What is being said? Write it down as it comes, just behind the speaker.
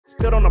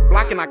Stood on the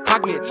block and I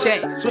clocked me a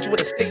check. Switch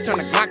with a stick, turn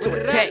the Glock to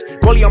a tech.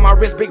 Rollie on my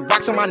wrist, big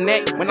rocks on my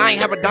neck. When I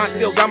ain't have a dime,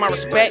 still got my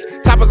respect.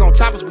 Choppers on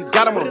choppers, we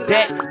got them on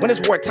deck. When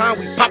it's wartime,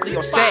 we pop to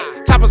your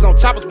set. Choppers on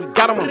choppers, we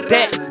got them on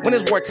deck. When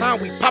it's wartime,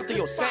 we pop to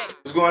your set.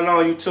 What's going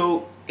on,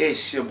 YouTube?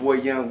 It's your boy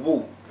Young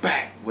Woo,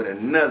 back with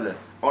another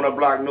On The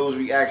Block News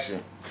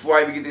reaction. Before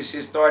I even get this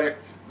shit started,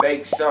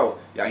 make sure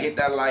y'all hit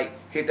that like,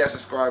 hit that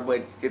subscribe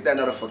button, hit that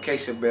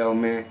notification bell,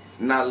 man.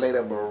 Not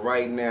later, but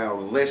right now.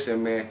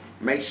 Listen, man,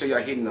 make sure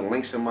y'all hitting the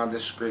links in my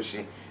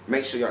description.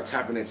 Make sure y'all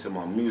tapping into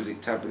my music,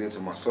 tapping into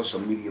my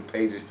social media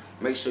pages.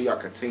 Make sure y'all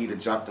continue to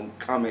drop them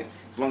comments.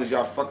 As long as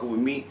y'all fucking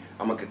with me,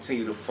 I'm gonna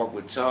continue to fuck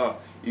with y'all.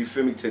 You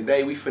feel me?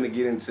 Today we finna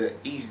get into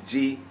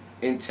EST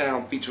in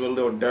Town featuring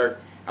Lil Durk.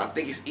 I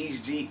think it's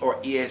EST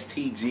or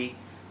ESTG,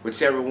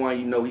 whichever one.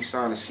 You know he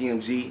signed a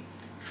CMG. You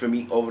feel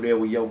me? Over there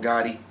with Yo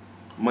Gotti,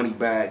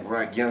 Moneybag,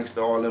 Rock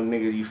Youngster, all them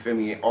niggas. You feel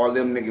me? And all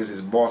them niggas is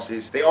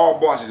bosses. They all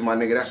bosses, my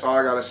nigga. That's all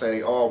I gotta say.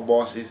 They all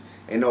bosses.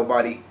 Ain't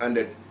nobody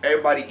under.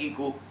 Everybody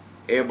equal.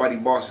 Everybody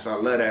bosses. I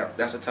love that.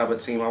 That's the type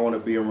of team I want to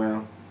be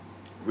around.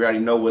 We already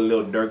know what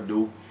Lil Durk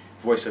do.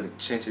 Voice of the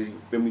trenches.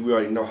 You feel me? We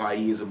already know how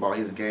he is about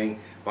his gang,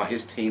 about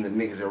his team, the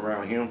niggas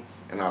around him.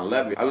 And I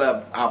love it. I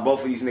love how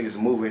both of these niggas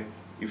moving.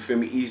 You feel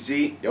me?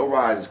 EST, your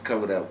ride is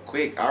covered up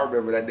quick. I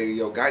remember that nigga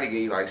Yo Gotti gave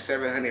you like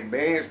 700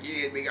 bands.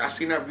 Yeah, nigga, I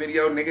seen that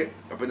video, nigga,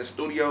 up in the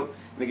studio.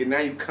 Nigga, now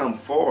you come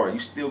forward. You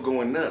still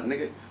going up,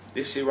 nigga.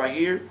 This shit right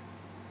here,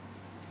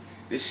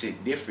 this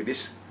shit different.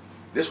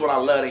 This what I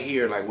love to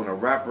hear. Like when a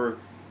rapper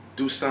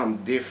do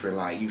something different.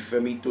 Like, you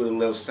feel me? Threw the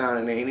little sound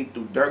in there and he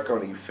threw Durk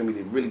on it. You feel me?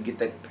 To really get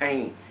that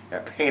pain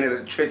of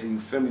the trenches. You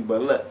feel me?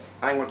 But look,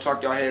 I ain't gonna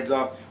talk y'all heads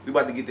off. We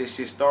about to get this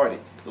shit started.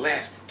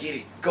 Let's get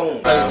it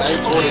going. I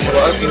ain't 20,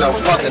 bro. You know,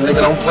 fucking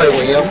nigga, don't play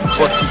with him.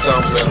 Fuck you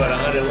talking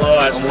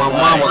about. I'm my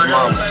mama's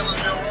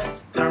mama.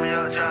 Turn me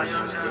up, Josh.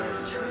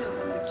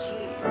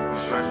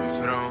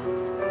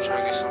 Try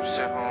to get some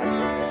shit home.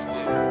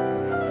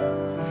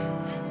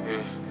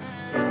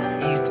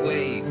 Yeah. East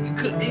Wave, you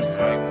cook this?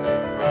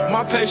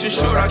 My patience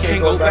short, I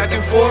can't go back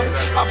and forth.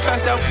 I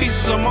passed out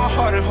pieces of my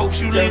heart in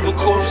hopes you leave a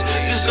corpse.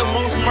 This the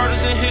most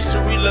murders in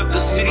history, left the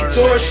city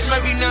torched.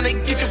 Maybe now they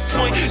get the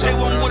point. They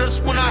weren't with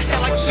us when I had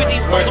like 50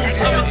 birds on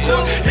tummy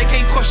court. They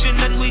can't question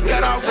nothing, we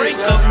got our rank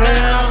up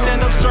now. I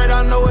stand up straight,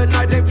 I know at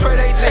night they pray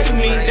they take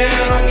me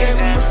down. I gave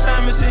him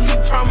assignments and he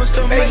promised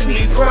to make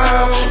me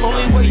proud.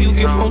 Only way you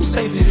get home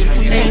safe is if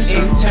we ain't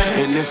in town.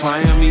 And if I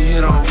am, he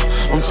hit on.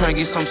 I'm trying to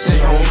get some shit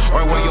home.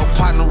 Or where your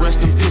partner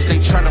rest in peace, they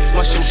try to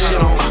flush your shit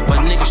on.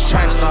 But niggas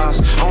track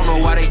stars, I don't know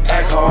why they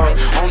act hard.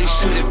 Only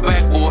shoot it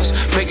back, boys,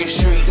 making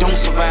sure you don't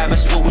survive.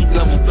 That's what we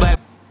double back.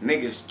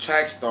 Niggas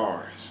track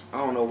stars. I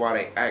don't know why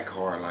they act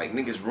hard. Like,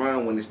 niggas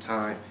run when it's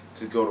time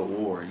to go to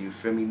war. You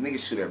feel me?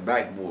 Niggas shoot at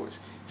backboards.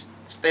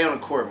 Stay on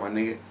the court, my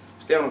nigga.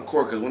 Stay on the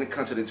court, because when it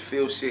comes to this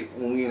field shit,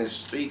 when we in the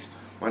streets,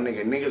 my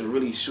nigga, niggas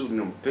really shooting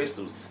them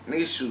pistols.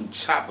 Niggas shooting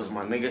choppers,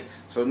 my nigga.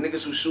 So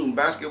niggas who shooting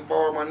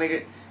basketball, my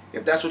nigga,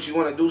 if that's what you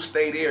want to do,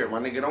 stay there, my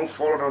nigga. Don't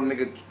follow them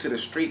nigga to the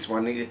streets, my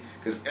nigga.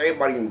 Because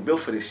everybody ain't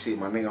built for this shit,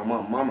 my nigga.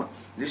 My mama.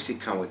 This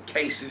shit come with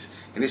cases,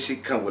 and this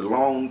shit come with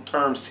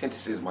long-term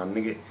sentences, my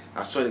nigga.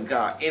 I swear to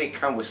God, and it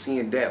come with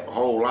seeing death, a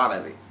whole lot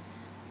of it.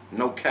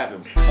 No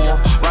capping.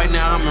 Right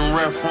now I'm in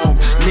rare form.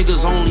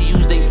 Niggas only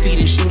use their feet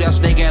and shootouts,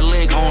 they got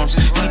leg arms.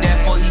 He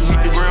that for he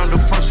hit the ground, the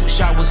first who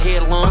shot was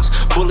head lungs.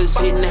 Bullets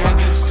hitting,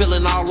 have you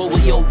feeling all over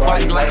your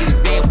body like it's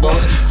bed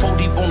bugs. 4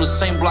 deep on the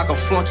same block, a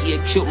flunky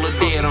had killed a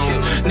dead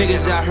on.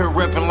 Niggas out here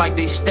rapping like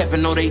they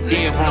stepping, know they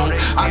dead wrong.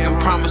 I can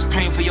promise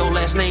pain for your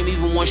last name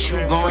even once you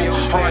gone.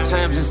 Hard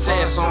times and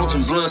sad songs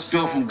and blood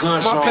spilled from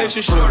gunshots. My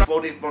patience short.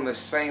 4 deep on the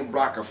same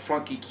block, a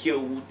flunky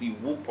kill whoopty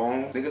whoop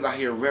on. Niggas out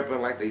here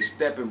rapping like they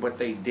stepping, but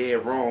they dead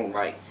wrong.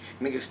 Like,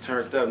 niggas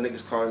turned up,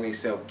 niggas calling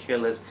themselves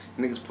killers,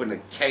 niggas putting a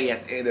K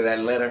at the end of that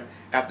letter.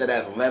 After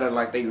that letter,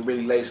 like they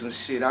really lay some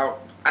shit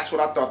out. That's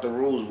what I thought the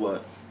rules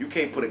was. You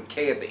can't put a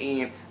K at the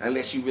end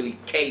unless you really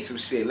K some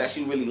shit, unless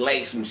you really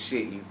lay some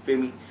shit, you feel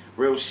me?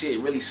 Real shit,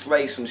 really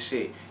slay some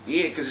shit.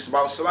 Yeah, because it's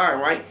about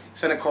sliding, right?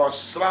 Santa Claus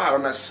slide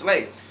on that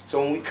slay.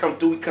 So when we come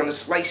through, we come to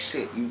slay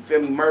shit, you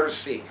feel me? Murder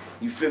shit,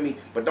 you feel me?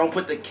 But don't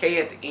put the K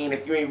at the end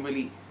if you ain't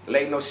really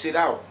lay no shit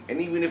out.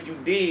 And even if you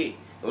did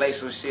lay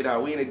some shit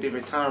out, we in a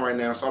different time right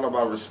now. It's all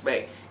about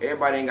respect.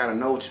 Everybody ain't gotta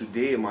know what you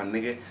did, my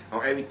nigga,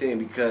 on everything,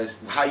 because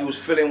how you was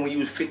feeling when you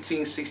was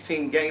 15,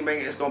 16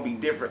 gangbanging, it's gonna be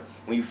different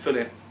when you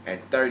feeling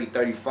at 30,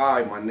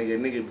 35, my nigga.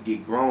 Nigga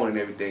get grown and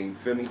everything, you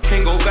feel me?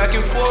 Can't go back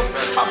and forth.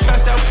 I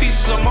passed out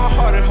pieces of my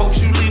heart in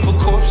hopes you leave a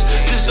corpse.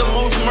 This the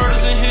most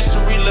murders in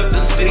history, left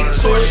the city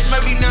torched.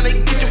 Maybe now they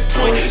get the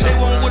point. They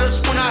weren't with us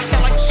when I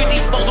had like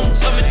 50 balls on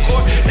tummy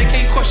court. They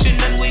can't question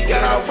nothing, we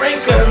got our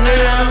rank up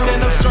now. I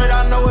stand up straight,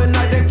 I know at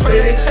night they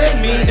pray they take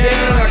me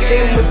down. I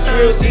gave him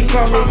assignments and he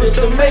promised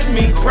to make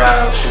me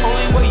proud.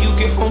 Only way you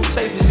get home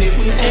safe is if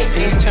we ain't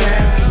in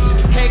town.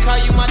 Can't call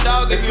you my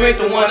dog if you ain't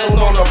the one that's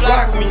on the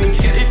block with me.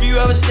 If you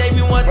ever shake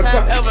me one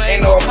time ever,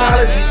 ain't no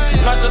apologies.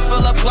 Learned to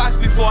fill up blocks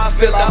before I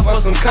filled out for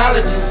some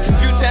colleges.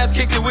 Few times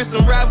kicked it with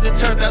some raps that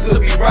turned out to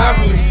be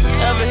robberies.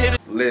 Ever hit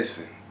it?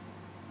 Listen,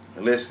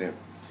 Listen,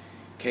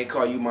 can't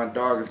call you my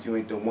dog if you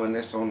ain't the one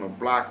that's on the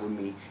block with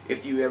me.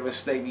 If you ever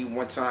snake me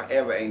one time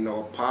ever, ain't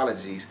no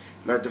apologies.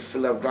 Learned to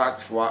fill up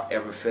blocks before I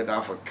ever filled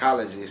out for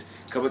colleges.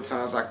 Couple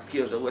times I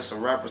killed with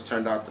some rappers,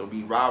 turned out to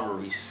be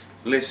robberies.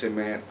 Listen,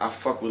 man, I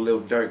fuck with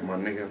Lil Durk, my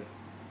nigga.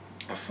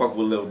 I fuck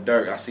with Lil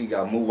Durk. I see he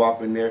got move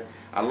up in there.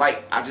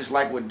 I just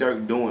like what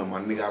Durk doing,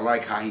 my nigga. I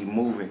like how he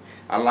moving.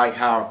 I like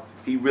how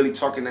he really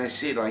talking that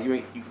shit. Like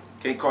you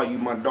can't call you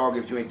my dog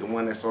if you ain't the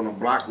one that's on the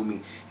block with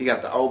me. He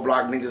got the old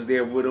block niggas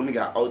there with him. He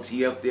got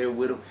OTF there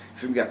with him. You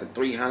feel me? Got the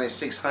 300,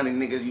 600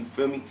 niggas, you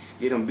feel me?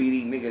 Get them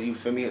BD niggas, you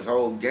feel me? His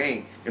whole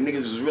gang. Them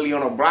niggas was really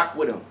on the block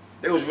with him.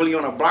 They was really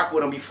on the block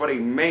with him before they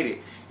made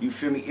it. You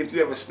feel me? If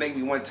you ever snake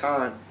me one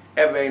time,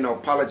 ever ain't no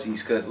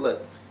apologies. Cause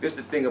look, this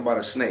the thing about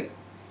a snake.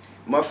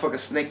 Motherfucker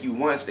snake you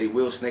once, they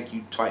will snake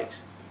you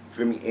twice.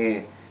 Feel me?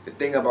 And the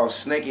thing about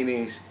snaking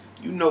is,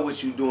 you know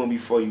what you doing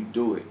before you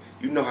do it.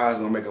 You know how it's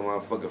gonna make a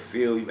motherfucker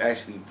feel. You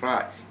actually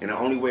plot. And the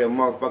only way a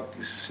motherfucker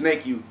can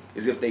snake you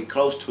is if they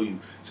close to you.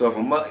 So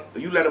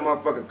if you let a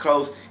motherfucker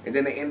close and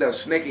then they end up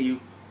snaking you,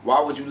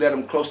 why would you let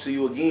them close to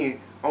you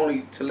again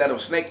only to let them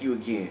snake you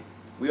again?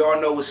 We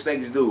all know what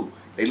snakes do.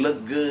 They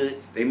look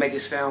good. They make it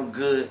sound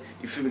good.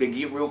 You feel me? They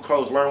get real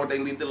close. Learn what they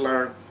need to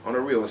learn on the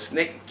real. A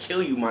snake can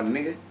kill you, my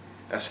nigga.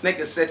 A snake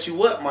can set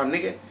you up, my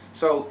nigga.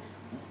 So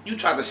you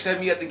tried to set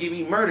me up to get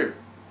me murdered.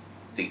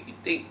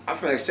 Think I'm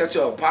finna accept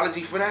your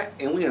apology for that?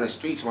 And we in the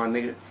streets, my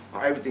nigga,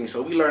 on everything.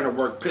 So we learn to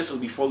work pistols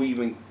before we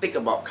even think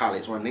about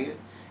college, my nigga.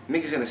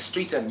 Niggas in the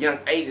streets at young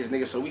ages,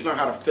 nigga. So we learn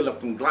how to fill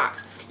up them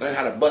Glocks. Learn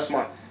how to bust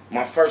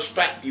my first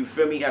strap, you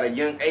feel me, at a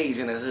young age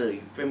in the hood.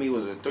 You feel me? It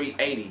was a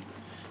 380.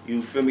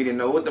 You feel me? Didn't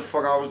know what the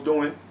fuck I was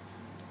doing.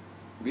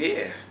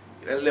 Yeah.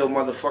 That little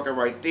motherfucker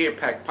right there,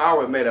 packed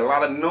power, made a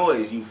lot of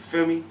noise, you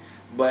feel me?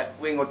 But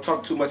we ain't gonna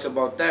talk too much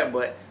about that.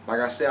 But like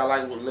I said, I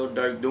like what Lil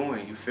Durk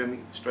doing, you feel me?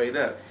 Straight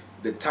up.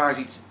 The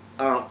times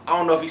I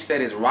don't know if he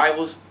said his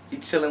rivals he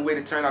chilling with,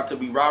 it turned out to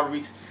be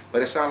robberies.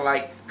 But it sounded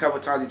like a couple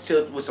of times he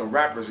chilled with some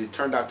rappers, it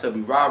turned out to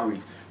be robberies.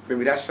 You feel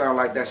me? That sound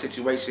like that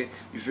situation,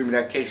 you feel me?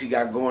 That case he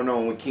got going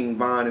on with King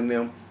Von and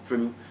them, you feel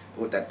me?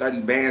 With that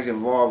 30 bands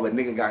involved, a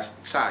nigga got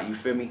shot, you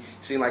feel me?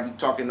 Seem like he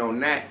talking on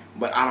that,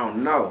 but I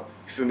don't know.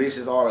 You feel me? This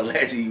is all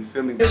alleged, you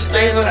feel me? This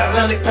thing on that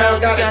 100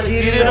 pounds, gotta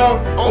get it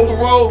off. On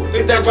parole,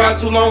 if that ride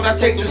too long, I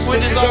take the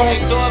switches on.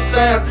 And throw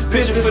upside this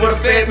picture for the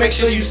feds, make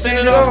sure you send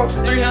it off.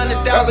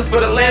 300,000 for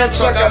the lamb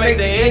truck, I make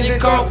the engine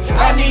call.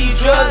 I need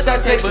drugs, I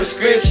take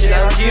prescription,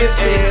 I'm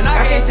gifted.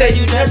 I can't tell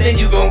you nothing,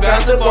 you gon'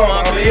 gossip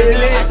on my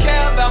business. I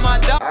care about my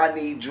dog. I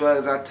need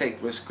drugs, I take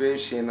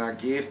prescription, I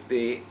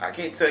gifted. I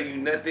can't tell you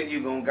nothing,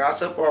 you gon'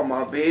 gossip on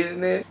my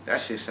business.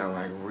 That shit sound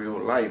like real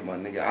life, my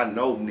nigga. I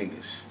know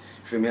niggas.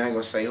 Feel me? I ain't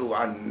gonna say who.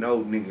 I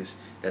know niggas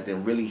that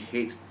then really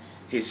hit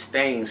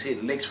stains,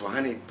 hit licks for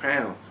 100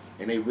 pounds,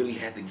 and they really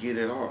had to get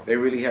it off. They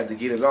really had to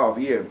get it off.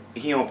 Yeah,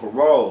 he on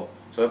parole,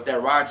 so if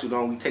that ride too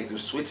long, we take the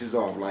switches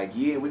off. Like,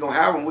 yeah, we gonna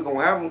have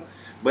them,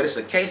 but it's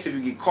a case if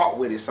you get caught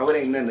with it, so it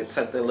ain't nothing to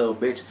tuck that little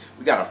bitch.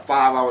 We got a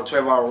 5-hour,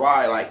 12-hour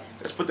ride. Like,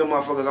 let's put them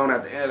motherfuckers on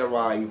at the end of the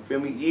ride. You feel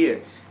me? Yeah,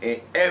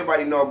 and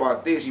everybody know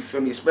about this. You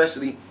feel me?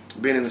 Especially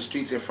being in the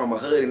streets and from a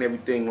hood and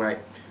everything. Like,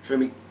 feel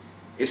me?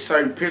 It's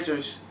certain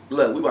pictures.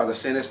 Look, we about to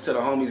send this to the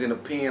homies in the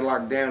pen,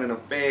 locked down in the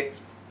feds.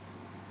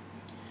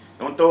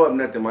 Don't throw up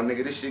nothing, my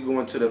nigga. This shit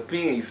going to the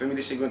pen, you feel me?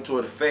 This shit going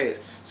to the feds.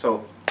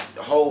 So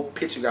the whole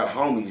picture got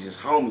homies, just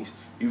homies.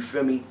 You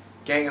feel me?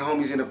 Gang of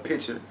homies in the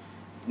picture,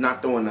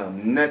 not throwing up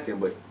nothing,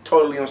 but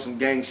totally on some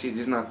gang shit,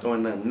 just not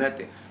throwing up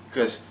nothing.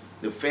 Because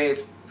the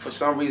feds, for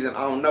some reason,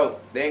 I don't know,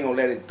 they ain't gonna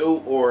let it through,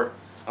 or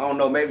I don't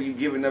know, maybe you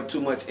giving up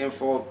too much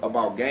info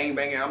about gang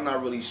banging. I'm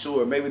not really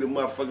sure. Maybe the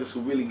motherfuckers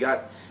who really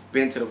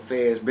been to the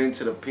feds, been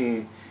to the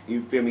pen,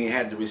 you feel me, and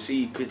had to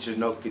receive pictures,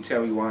 no could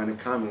tell me why in the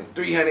comments.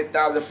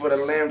 300,000 for the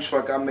lamb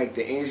truck, I make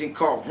the engine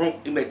call, vroom,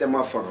 you make that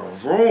motherfucker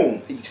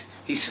vroom.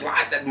 He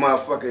slide that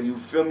motherfucker, you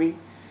feel me?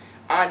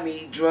 I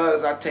need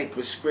drugs, I take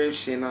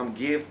prescription, I'm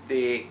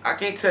gifted. I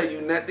can't tell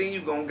you nothing,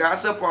 you gonna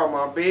gossip on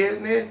my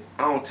business.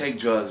 I don't take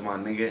drugs, my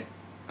nigga.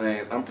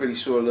 And I'm pretty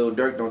sure Lil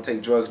Durk don't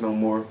take drugs no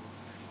more.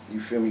 You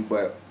feel me?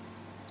 But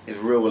it's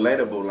real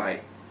relatable.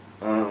 Like,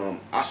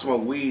 I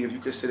smoke weed. If you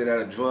consider that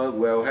a drug,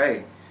 well,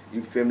 hey,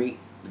 you feel me?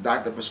 The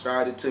doctor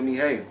prescribed it to me.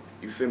 Hey,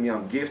 you feel me?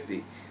 I'm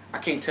gifted. I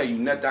can't tell you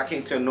nothing. I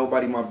can't tell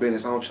nobody my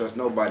business. I don't trust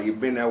nobody. It's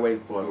been that way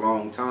for a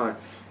long time.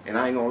 And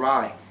I ain't gonna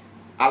lie.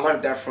 I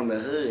learned that from the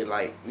hood.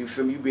 Like, you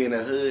feel me? You be in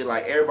the hood.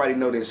 Like, everybody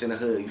know this in the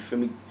hood. You feel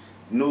me?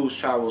 News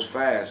travels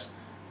fast.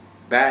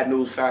 Bad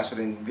news faster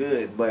than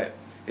good. But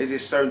it's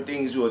just certain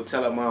things you will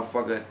tell a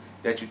motherfucker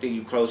that you think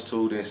you close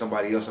to, then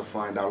somebody else will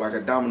find out. Like a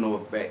domino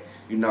effect.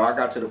 You know, I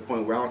got to the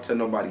point where I don't tell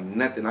nobody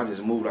nothing. I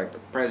just move like the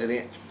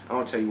president. I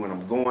don't tell you when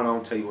I'm going. I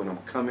don't tell you when I'm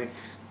coming.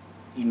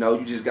 You know,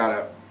 you're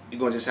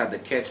gonna just have to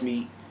catch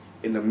me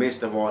in the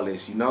midst of all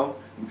this, you know?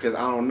 Because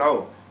I don't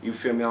know. You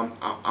feel me?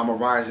 I'm a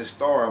rising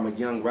star. I'm a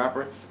young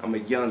rapper. I'm a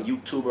young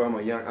YouTuber. I'm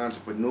a young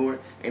entrepreneur.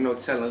 Ain't no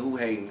telling who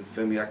hating. You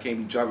feel me? I can't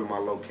be dropping my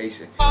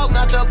location.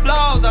 Not the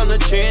blogs on the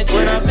trench.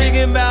 When I'm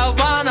thinking about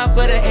Vaughn, I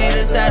put an hand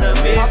inside of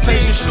me. My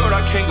patience short,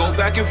 I can't go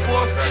back and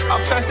forth.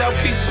 I passed out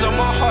pieces of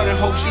my heart and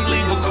hope she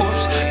leave a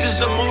corpse. This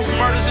the most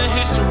murders in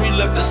history,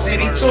 left the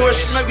city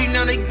torched. Maybe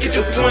now they get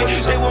the point.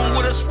 They weren't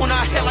with us when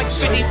I had like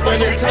 50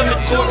 boys on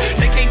Plymouth Court.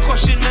 They can't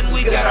question nothing,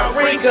 we got our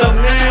rank up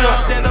now. I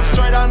stand up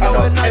straight, I know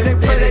at night they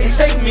pray they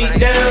take me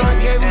down. I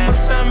gave him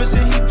assignments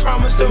and he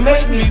promised to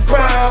make me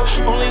proud.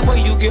 Only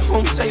way you get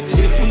home safe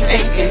is if we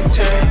ain't in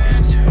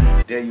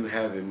town. There you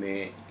have it,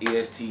 man.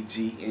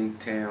 ESTG in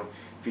town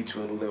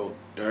featuring Lil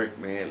Durk,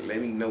 man.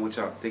 Let me know what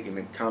y'all think in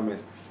the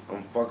comments.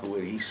 I'm fucking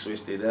with it. He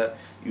switched it up.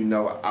 You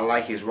know, I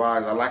like his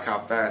rise. I like how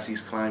fast he's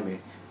climbing.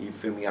 You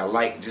feel me? I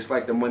like, just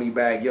like the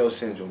Moneybagg Yo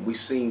syndrome. We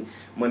seen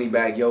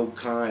Moneybagg Yo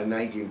climb. Now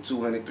he getting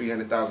 200,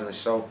 300,000 a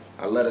show.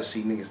 I love to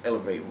see niggas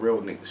elevate.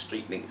 Real niggas,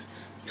 street niggas,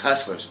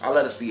 hustlers. I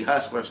love to see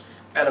hustlers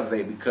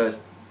elevate, because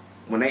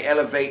when they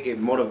elevate, it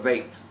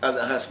motivates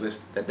other hustlers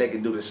that they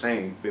can do the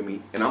same. You feel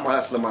me? And I'm a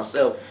hustler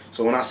myself.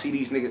 So when I see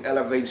these niggas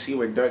elevate, see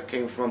where Durk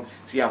came from,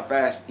 see how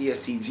fast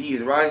ESTG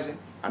is rising,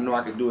 I know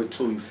I can do it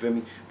too, you feel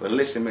me? But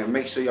listen, man,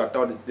 make sure y'all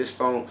throw this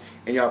song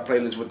in y'all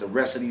playlist with the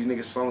rest of these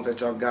niggas' songs that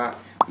y'all got.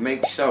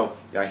 Make sure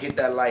y'all hit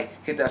that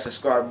like, hit that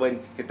subscribe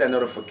button, hit that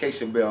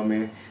notification bell,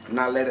 man.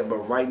 Not let it,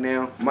 but right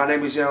now, my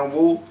name is Young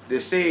Woo.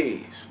 This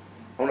is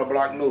On The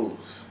Block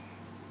News.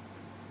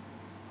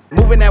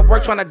 Moving at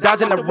work, trying to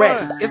dodge in the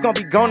rest. It's gonna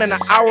be gone in an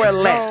hour or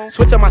less.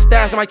 Switch up my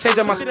stash, I might change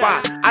up my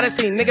spot. I done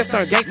seen niggas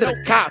turn gangsta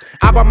to cop.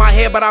 I bought my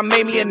head, but I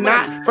made me a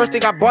knot. First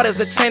thing I bought is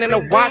a chain and a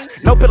watch.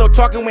 No pillow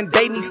talking when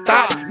dating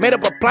stops. Made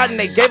up a plot and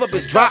they gave up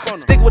his drop.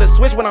 Stick with a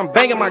switch when I'm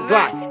banging my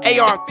Glock.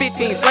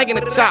 AR-15 slanging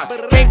the top.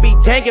 Can't be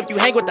gang if you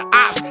hang with the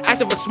ops.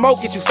 Asking for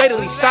smoke, get you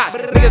fatally shot.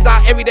 Niggas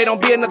die every day,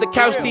 don't be another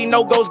casualty.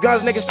 No ghost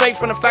guns, niggas straight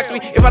from the factory.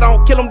 If I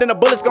don't kill them, then the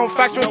bullets gon'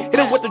 factory. Hit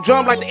him with the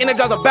drum like the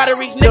Energizer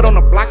battery. Stood on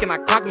the block and I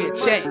clocked me a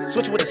check.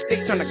 Switch with a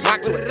stick, turn the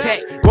Glock to a tech.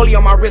 Rollie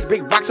on my wrist,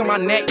 big rocks on my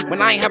neck.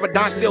 When I ain't have a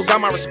dime, still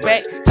got my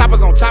respect.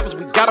 Choppers on choppers,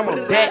 we got them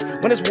on deck.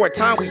 When it's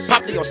wartime, we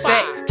pop to your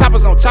set.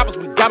 Choppers on choppers,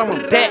 we got them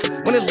on deck.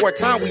 When it's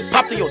wartime, we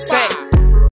pop to your set.